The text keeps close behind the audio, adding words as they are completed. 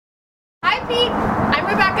Pete. I'm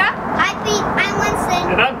Rebecca. Hi Pete, I'm Winston.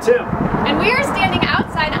 And I'm Tim. And we are standing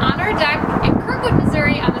outside on our deck in Kirkwood,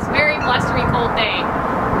 Missouri on this very blustery cold day.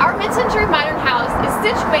 Our mid-century modern house is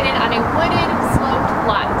situated on a wooded,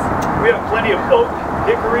 sloped lot. We have plenty of oak,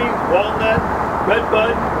 hickory, walnut,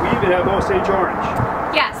 redbud. We even have Osage orange.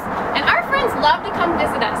 Yes, and our friends love to come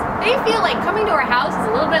visit us. They feel like coming to our house is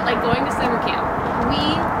a little bit like going to summer camp. We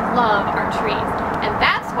love our trees, and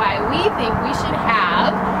that's why we think we should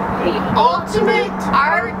have the ultimate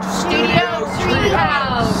art studio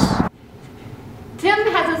treehouse. Tim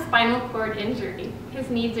has a spinal cord injury.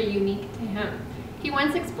 His needs are unique to him. He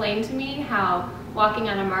once explained to me how walking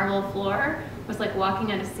on a marble floor was like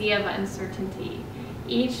walking on a sea of uncertainty.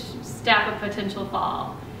 Each step a potential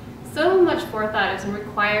fall. So much forethought is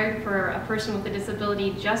required for a person with a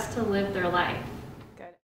disability just to live their life.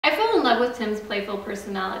 Good. I fell in love with Tim's playful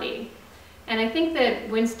personality. And I think that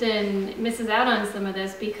Winston misses out on some of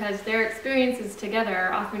this because their experiences together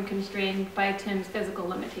are often constrained by Tim's physical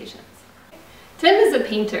limitations. Tim is a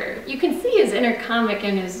painter. You can see his inner comic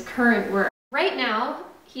in his current work. Right now,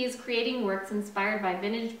 he is creating works inspired by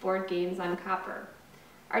vintage board games on copper.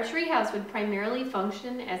 Our treehouse would primarily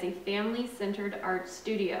function as a family-centered art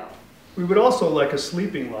studio. We would also like a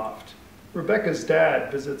sleeping loft. Rebecca's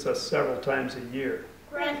dad visits us several times a year.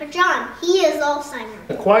 Grandpa John, he is Alzheimer's.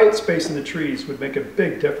 A quiet space in the trees would make a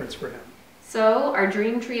big difference for him. So, our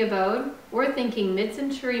dream tree abode, we're thinking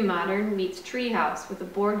mid-century modern meets treehouse with a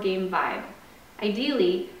board game vibe.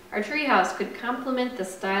 Ideally, our treehouse could complement the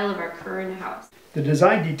style of our current house. The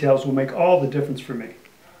design details will make all the difference for me.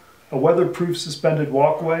 A weatherproof suspended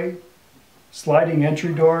walkway, sliding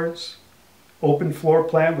entry doors, open floor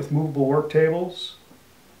plan with movable work tables,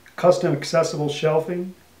 custom accessible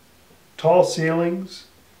shelving, tall ceilings,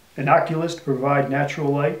 an oculist to provide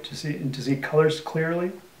natural light to see colors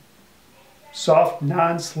clearly, soft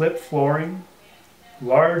non-slip flooring,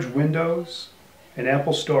 large windows, and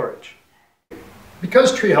ample storage.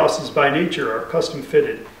 Because treehouses by nature are custom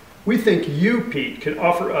fitted, we think you, Pete, can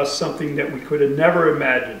offer us something that we could have never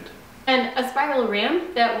imagined. And a spiral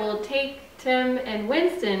ramp that will take Tim and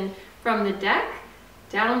Winston from the deck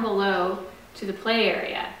down below to the play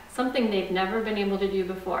area, something they've never been able to do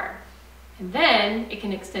before. And then it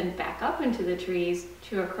can extend back up into the trees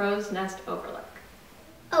to a crow's nest overlook.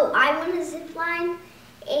 Oh, I want a zip line,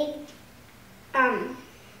 a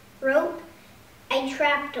rope, a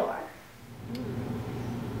trapdoor.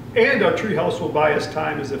 And our treehouse will buy us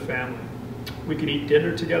time as a family. We can eat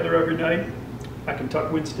dinner together every night. I can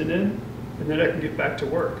tuck Winston in, and then I can get back to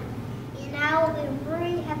work. And I will be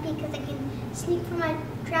very happy because I can sneak from my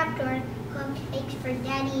trapdoor and cook cakes for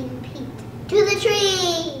Daddy and Pete. To the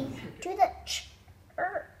tree! To the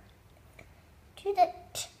to the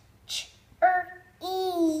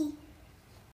E.